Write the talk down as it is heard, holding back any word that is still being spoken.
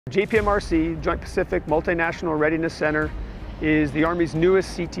JPMRC, Joint Pacific Multinational Readiness Center, is the Army's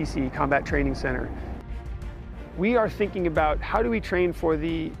newest CTC, Combat Training Center. We are thinking about how do we train for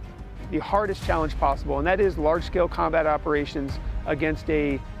the hardest challenge possible, and that is large-scale combat operations against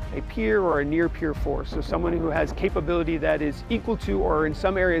a peer or a near-peer force, so someone who has capability that is equal to or in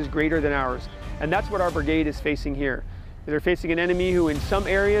some areas greater than ours. And that's what our brigade is facing here. They're facing an enemy who in some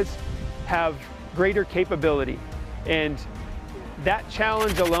areas have greater capability. And that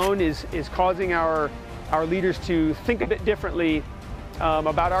challenge alone is causing our leaders to think a bit differently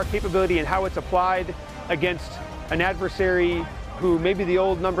about our capability and how it's applied against an adversary who maybe the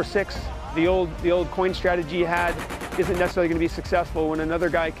old number 6, the old coin strategy you had isn't necessarily going to be successful when another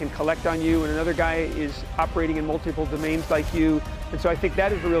guy can collect on you and another guy is operating in multiple domains like you. And so I think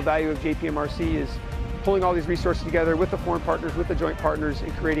that is the real value of JPMRC, is pulling all these resources together with the foreign partners, with the joint partners,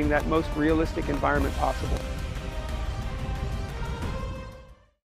 and creating that most realistic environment possible.